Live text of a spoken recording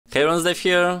Hey everyone, Dave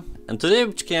here, and today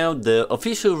we're checking out the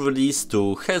official release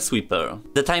to Hellsweeper.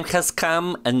 The time has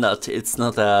come, and it's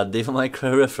not a Devil May Cry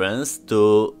reference,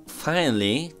 to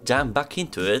finally jump back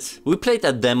into it. We played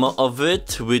a demo of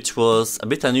it, which was a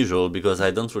bit unusual because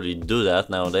I don't really do that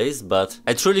nowadays, but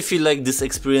I truly feel like this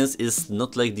experience is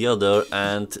not like the other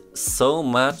and so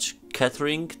much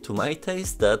catering to my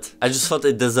taste that I just thought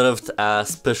it deserved a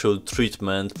special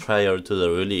treatment prior to the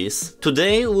release.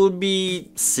 Today we'll be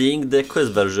seeing the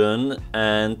quest version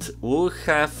and we'll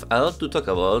have a lot to talk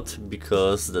about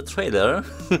because the trailer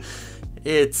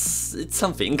it's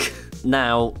something.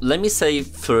 Now, let me say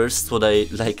first what I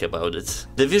like about it.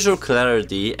 The visual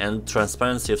clarity and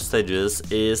transparency of stages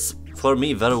is for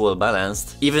me very well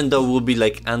balanced. Even though we'll be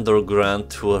like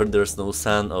underground where there's no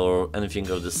sun or anything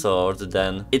of the sort,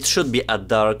 then it should be a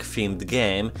dark themed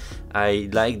game. I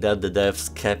like that the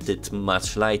devs kept it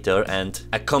much lighter and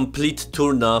a complete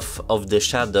turn off of the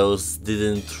shadows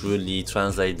didn't really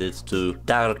translate it to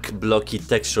dark blocky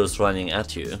textures running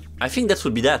at you. I think that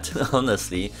would be that,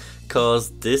 honestly.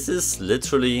 Because this is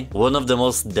literally one of the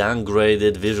most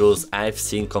downgraded visuals I've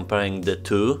seen comparing the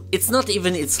two. It's not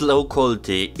even its low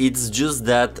quality, it's just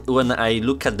that when I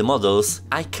look at the models,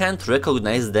 I can't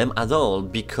recognize them at all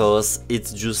because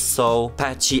it's just so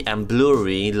patchy and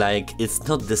blurry, like it's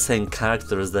not the same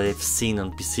characters that I've seen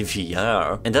on PC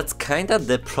VR. And that's kinda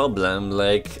the problem,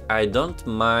 like I don't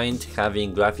mind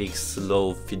having graphics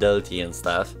low fidelity and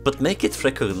stuff, but make it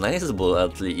recognizable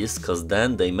at least, cause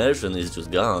then the immersion is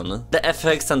just gone. The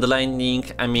effects and the lighting,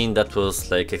 I mean, that was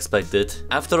like expected.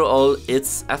 After all,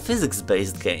 it's a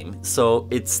physics-based game, so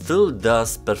it still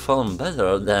does perform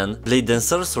better than Blade and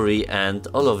Sorcery and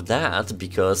all of that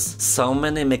because so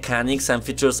many mechanics and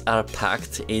features are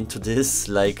packed into this.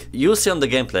 Like, you'll see on the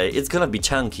gameplay, it's gonna be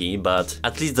chunky, but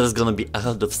at least there's gonna be a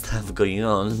lot of stuff going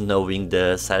on, knowing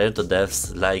the Silento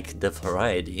devs like the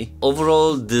variety.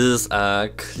 Overall, this is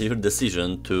a clear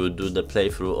decision to do the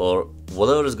playthrough or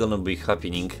whatever is gonna be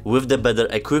happening with the better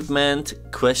equipment.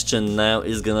 Question now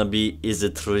is gonna be, is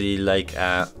it really like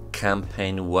a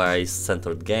campaign-wise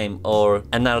centered game or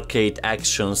an arcade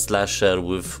action slasher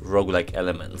with roguelike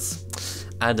elements?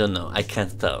 I don't know, I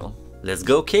can't tell. Let's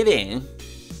go kidding!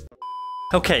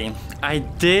 Okay, I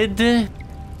did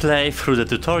play through the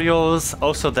tutorials,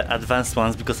 also the advanced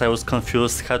ones, because I was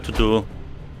confused how to do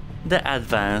the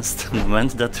advanced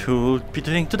movement that we'll be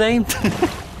doing today.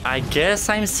 I guess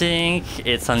I'm seeing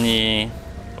it's only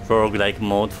roguelike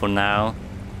mode for now.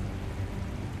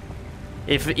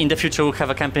 If in the future we'll have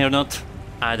a campaign or not,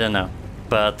 I don't know.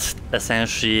 But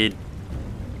essentially,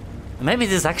 maybe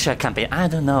this is actually a campaign, I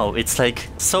don't know. It's like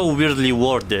so weirdly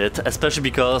worded, especially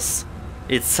because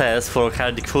it says for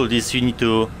hard difficulties you need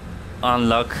to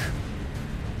unlock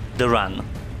the run.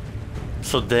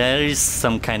 So there is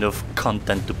some kind of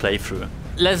content to play through.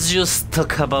 Let's just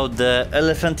talk about the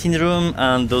elephant in the room,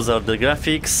 and those are the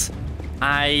graphics.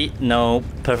 I know,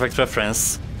 perfect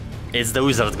reference. It's the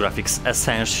Wizard graphics,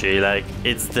 essentially. Like,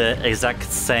 it's the exact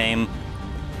same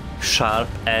sharp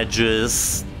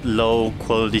edges, low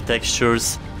quality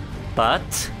textures.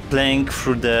 But playing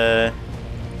through the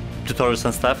tutorials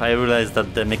and stuff, I realized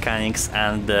that the mechanics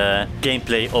and the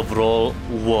gameplay overall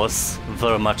was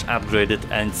very much upgraded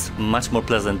and it's much more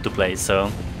pleasant to play.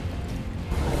 So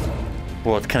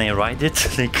what, can I ride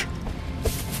it? Like,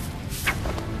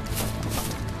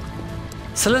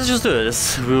 so let's just do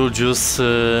this. We'll just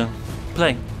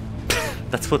play.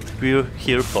 That's what we're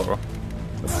here for.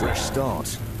 A fresh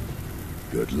start.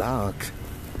 Good luck.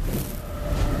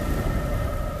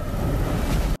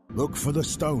 Look for the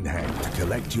Stonehand to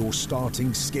collect your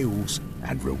starting skills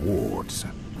and rewards.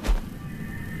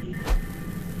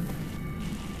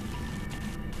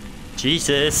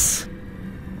 Jesus!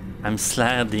 I'm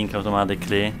sliding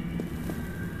automatically.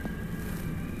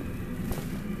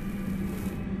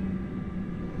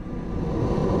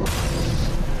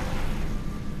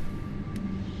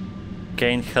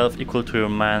 Gain health equal to your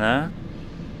mana.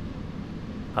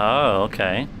 Oh,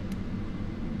 okay.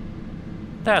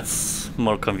 That's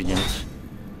more convenient.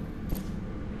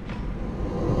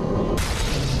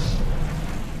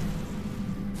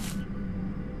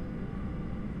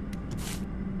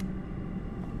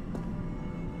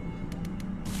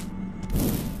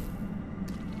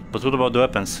 But what about the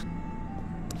weapons?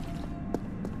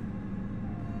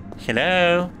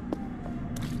 Hello?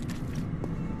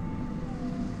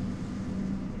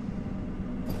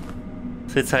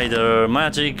 So it's either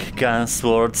magic, guns,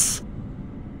 swords.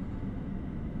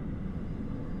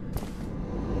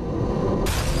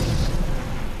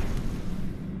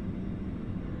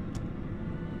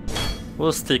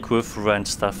 We'll stick with range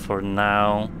stuff for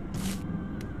now.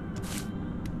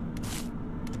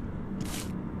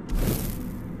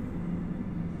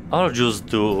 Or just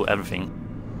do everything.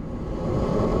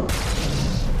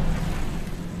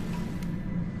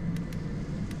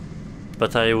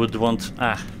 But I would want...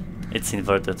 it's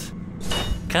inverted.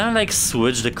 Can I like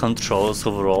switch the controls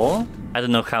overall? I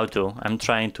don't know how to. I'm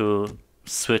trying to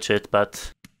switch it,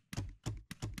 but...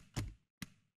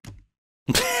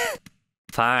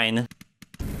 Fine.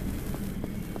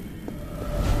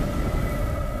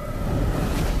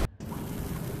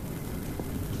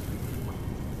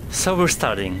 So we're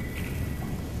starting.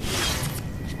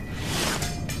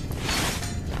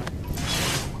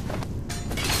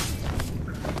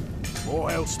 More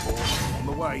Hellsweeper on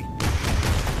the way.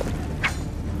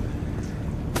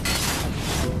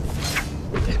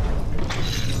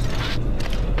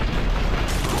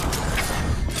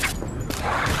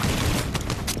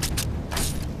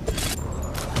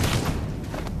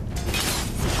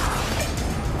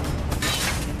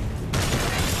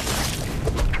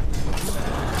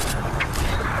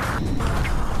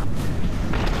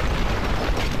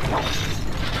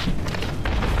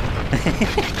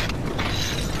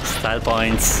 Style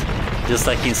points, just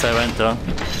like in Sorrento.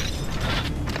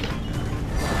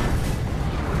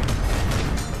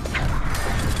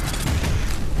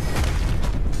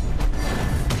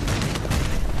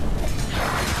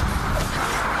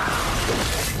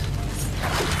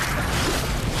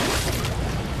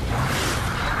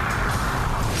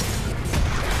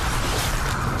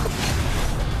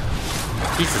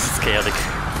 Jesus, it's chaotic.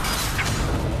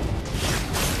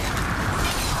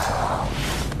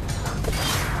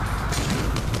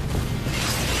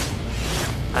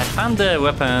 I found the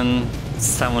weapon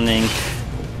summoning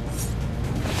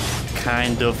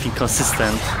kind of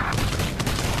inconsistent.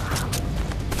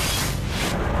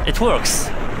 It works.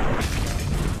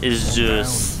 It's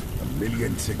just... A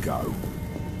million to go.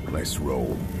 Let's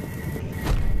roll.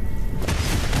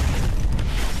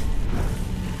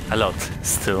 A lot,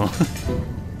 still.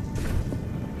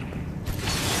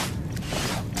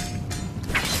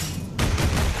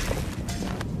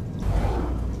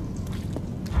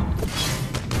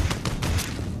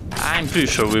 I'm pretty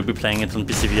sure we'll be playing it on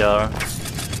PC VR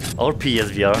or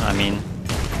PS VR. I mean,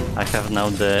 I have now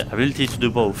the ability to do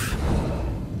both.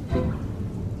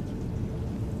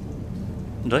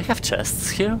 Do I have chests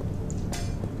here?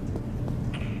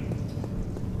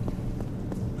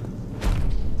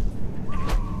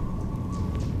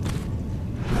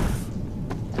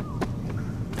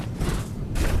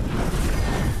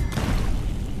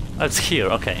 Oh, it's here,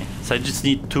 okay. So I just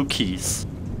need 2 keys.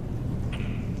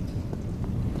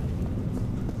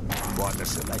 Quite the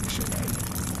selection, eh?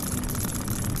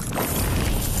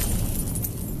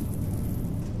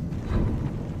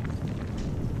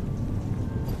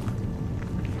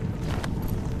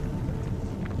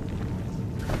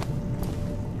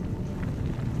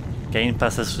 Gain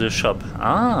passes to the shop.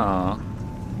 Ah.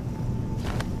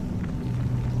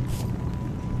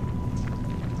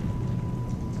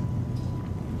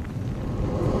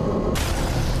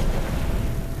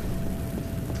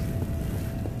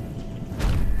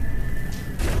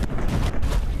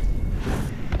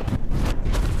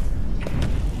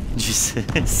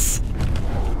 Jesus.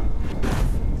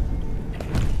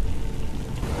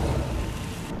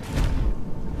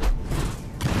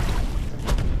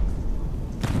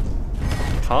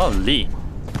 Holy.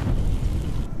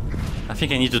 I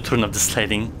think I need to turn up the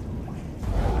sliding.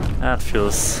 That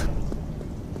feels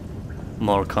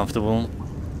more comfortable.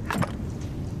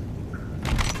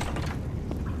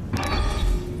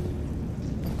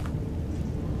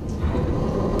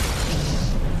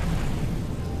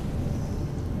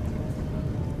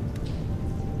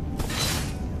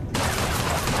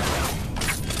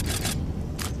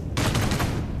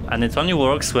 And it only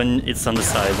works when it's on the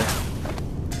side.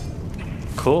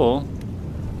 Cool.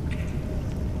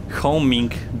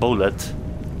 Homing bullet.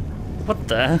 What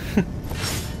the?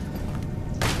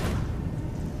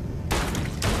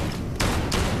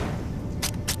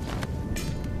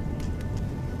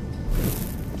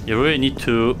 You really need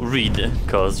to read,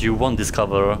 because you won't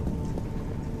discover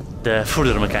the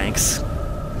further mechanics.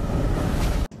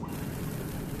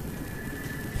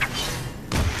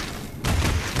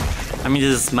 I mean,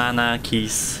 this is mana,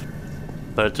 keys.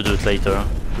 Better to do it later.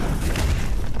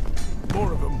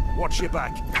 More of them. Watch your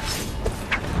back.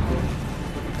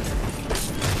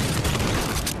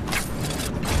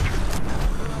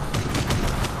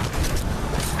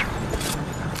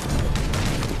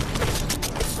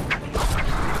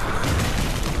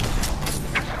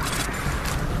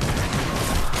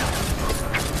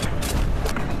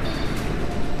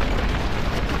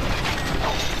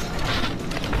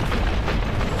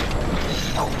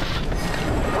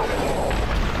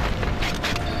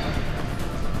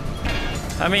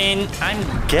 I mean,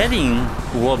 I'm getting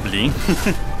wobbly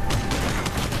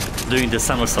doing the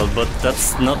somersault, but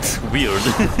that's not weird.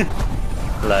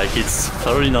 Like, it's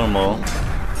very normal.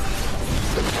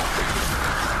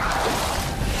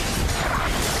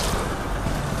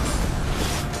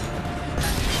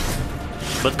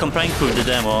 But comparing with the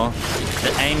demo,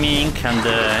 the aiming and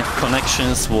the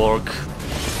connections work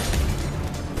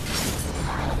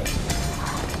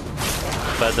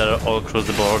better all across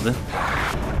the board.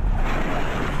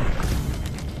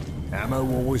 Ammo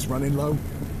always running low?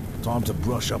 Time to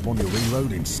brush up on your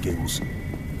reloading skills.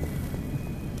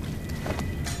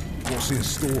 What's in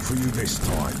store for you this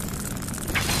time?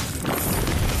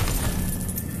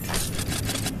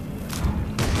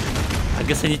 I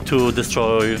guess I need to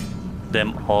destroy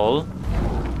them all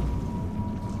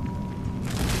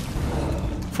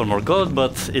for more gold,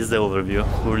 but it's the overview.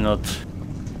 We're not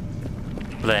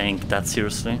playing that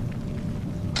seriously.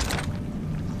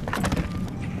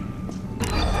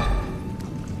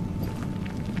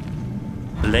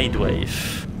 Blade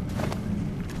wave.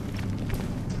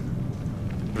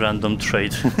 Random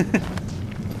trade.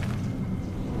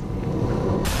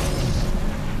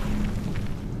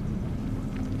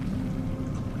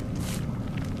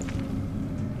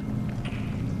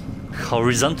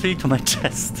 Horizontally to my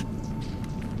chest.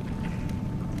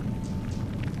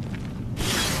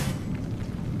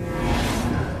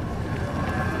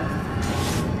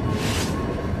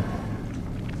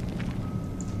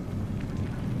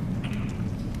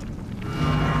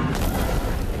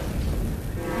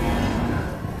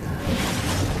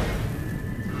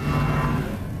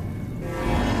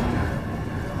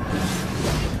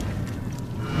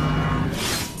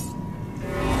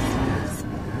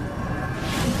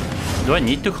 Do I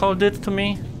need to hold it to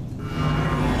me?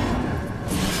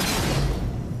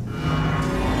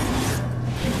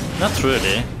 Not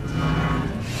really.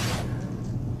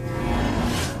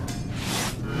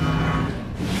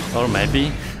 Or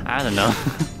maybe, I don't know.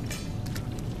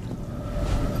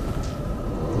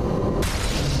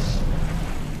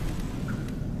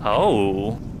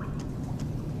 Oh.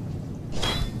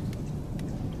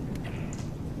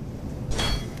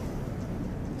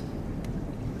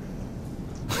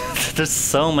 There's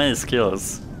so many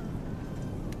skills.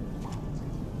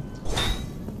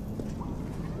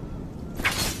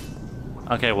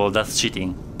 Okay, well, that's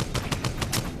cheating.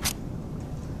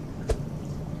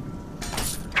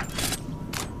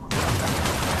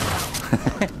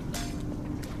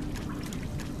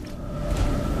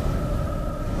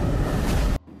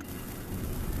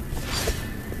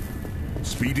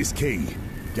 Speed is key.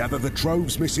 Gather the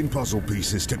trove's missing puzzle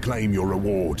pieces to claim your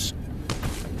rewards.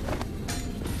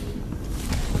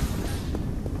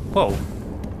 Whoa.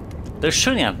 They're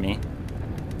shooting at me.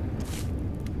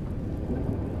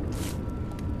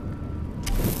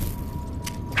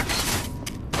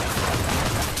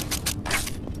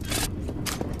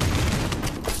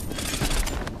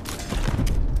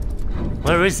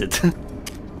 Where is it?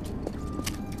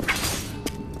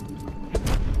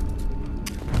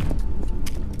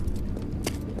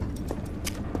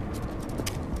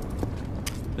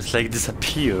 It's like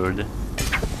disappeared.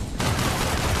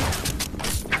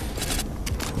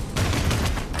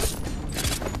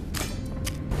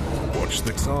 Watch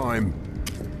the time.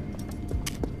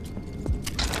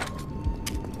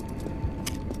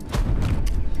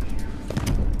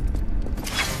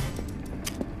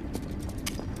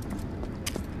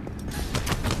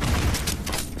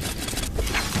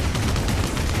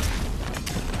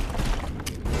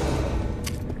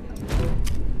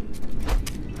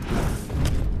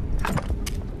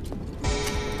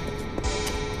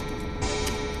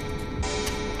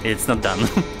 It's not done.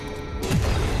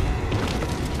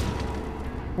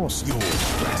 What's your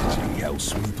strategy,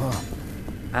 Hellsweeper?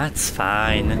 That's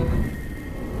fine.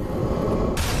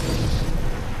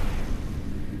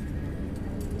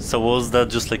 So was that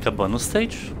just like a bonus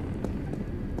stage?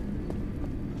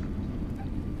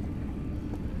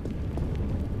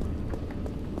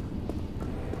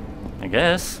 I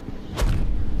guess.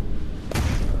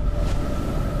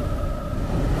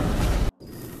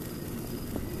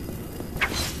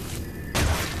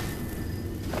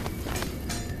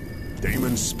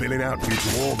 Demons spilling out due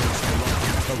to orbits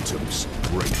corrupted totems.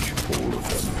 Break all of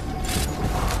them.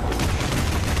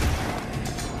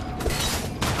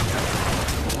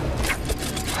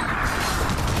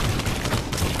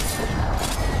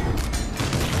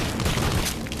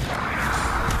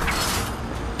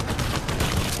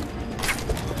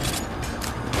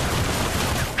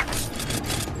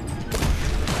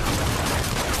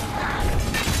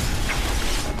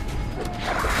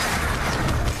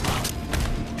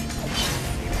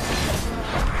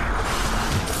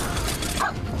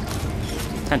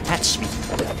 Can't touch me.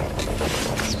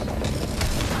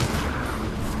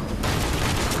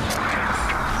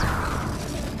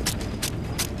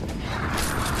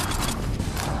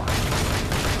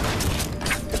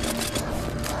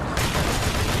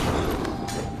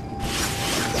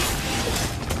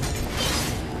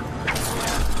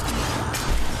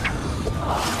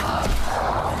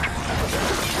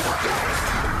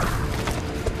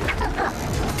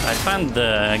 I find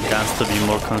the guns to be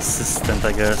more consistent,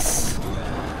 I guess.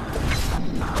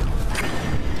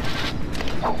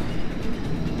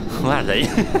 Where are they?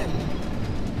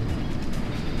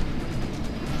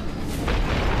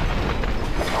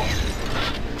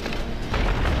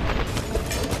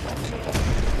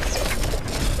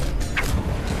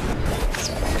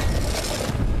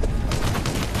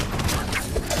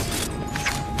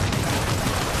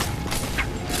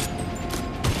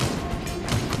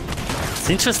 It's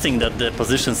interesting that the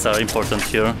positions are important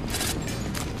here.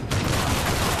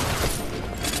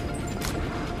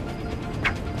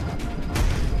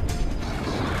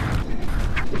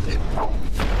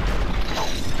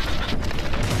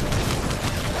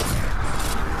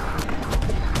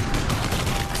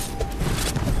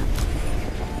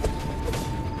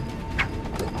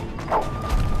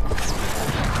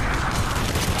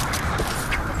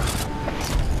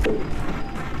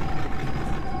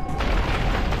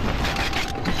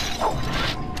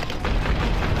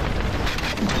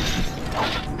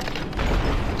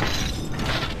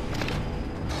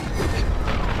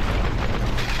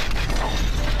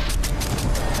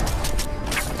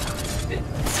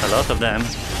 A lot of them.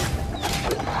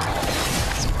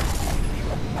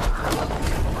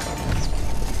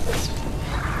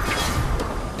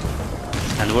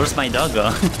 And where's my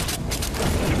doggo?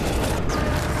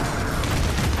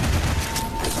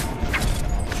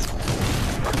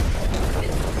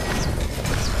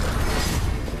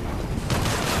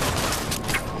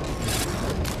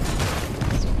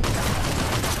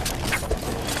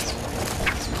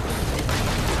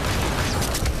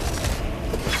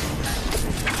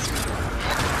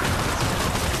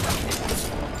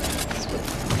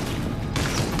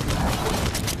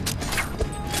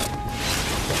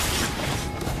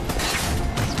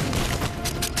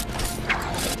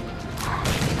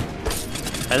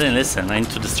 I didn't listen, I need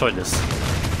to destroy this.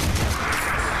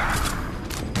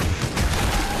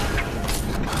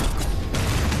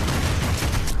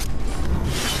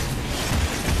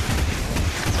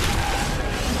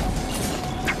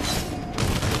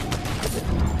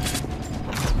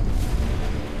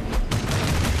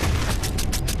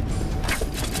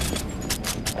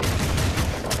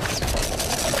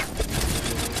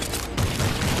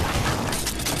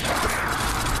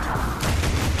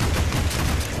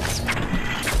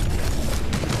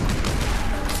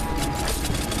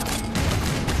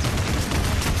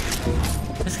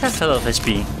 This has a lot of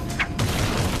HP.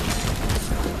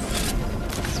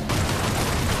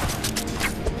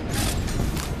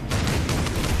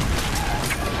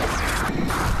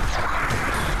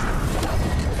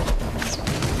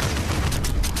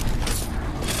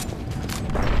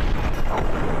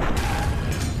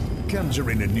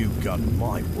 Conjuring a new gun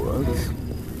might work,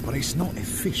 but it's not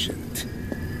efficient.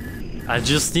 I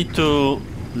just need to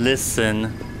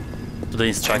listen to the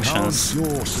instructions. Enhance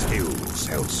your skills,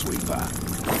 Hellsweeper.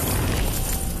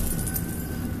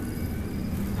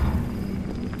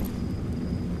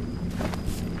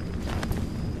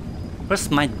 Where's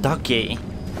my doggy?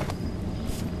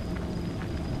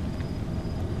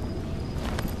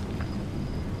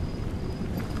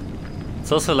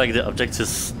 It's also like the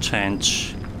objectives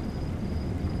change.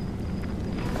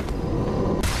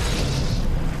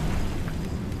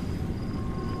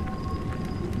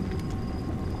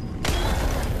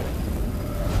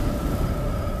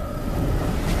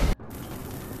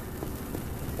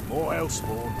 More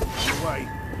hellspawn. Away.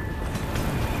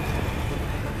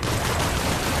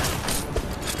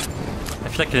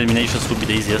 I feel like eliminations would be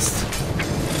the easiest.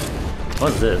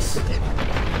 What's this?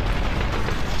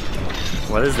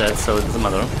 What is that? So it doesn't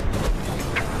matter.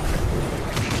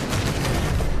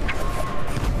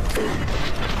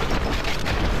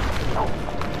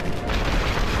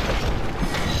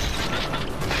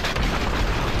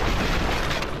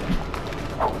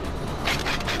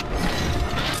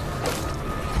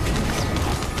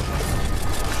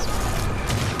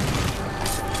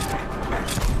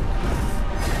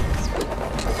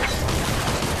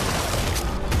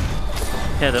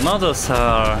 Yeah, the models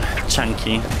are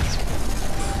chunky.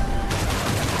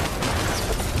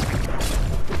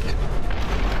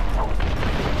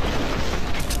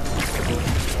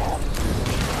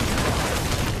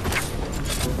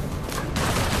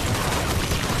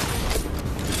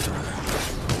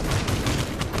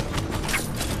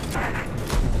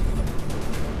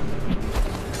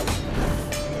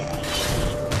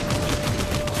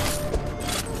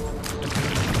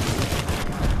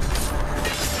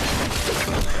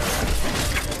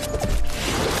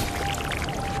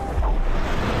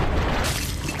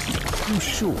 You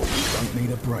sure you don't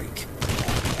need a break?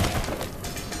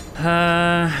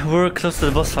 We're close to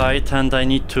the boss fight and I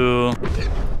need to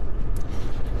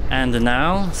end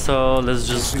now, so let's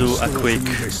just do a quick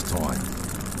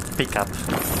pickup.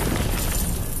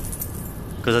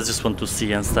 Because I just want to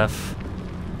see and stuff.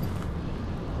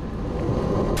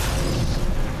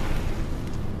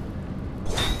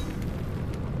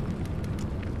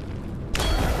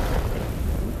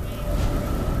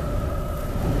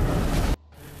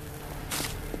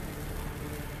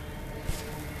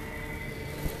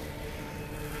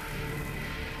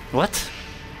 What?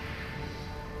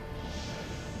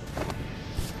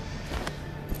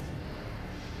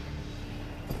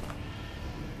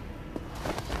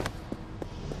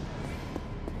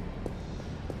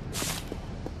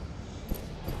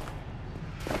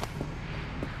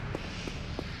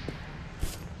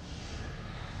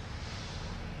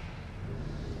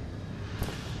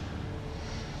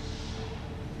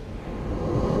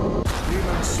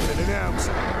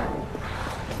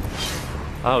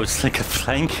 Oh, it's like a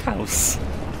flying house.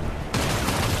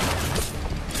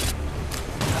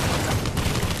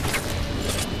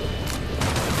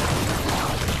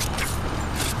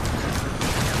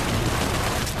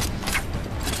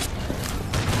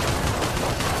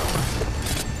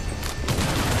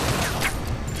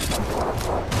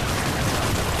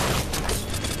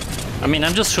 I mean,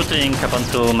 I'm just shooting up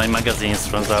until my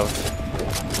magazines runs out.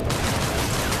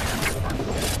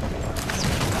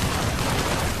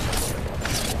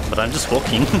 But I'm just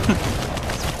walking.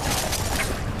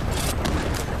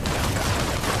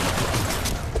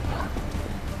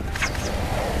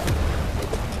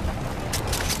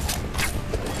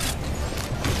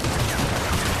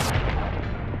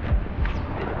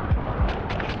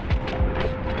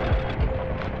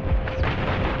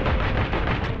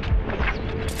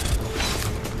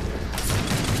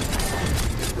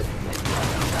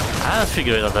 I'll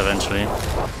figure it out eventually.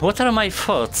 What are my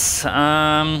thoughts?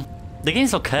 The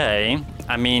game's okay.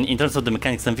 I mean, in terms of the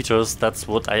mechanics and features, that's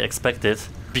what I expected.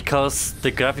 Because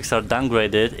the graphics are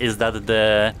downgraded, is that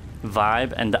the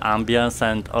vibe and the ambience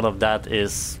and all of that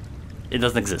is... it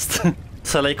doesn't exist.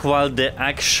 So like, while the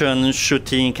action,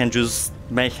 shooting and just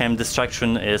mayhem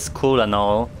destruction is cool and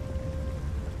all,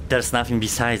 there's nothing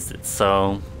besides it.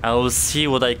 So I will see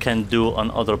what I can do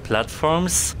on other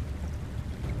platforms.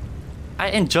 I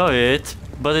enjoy it,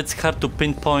 but it's hard to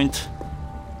pinpoint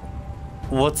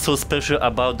what's so special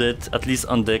about it, at least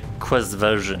on the Quest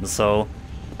version, so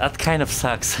that kind of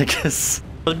sucks, I guess.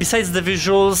 But besides the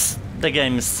visuals, the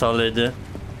game is solid.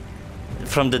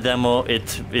 From the demo,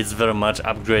 it is very much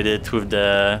upgraded with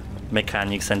the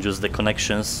mechanics and just the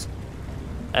connections.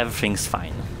 Everything's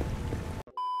fine.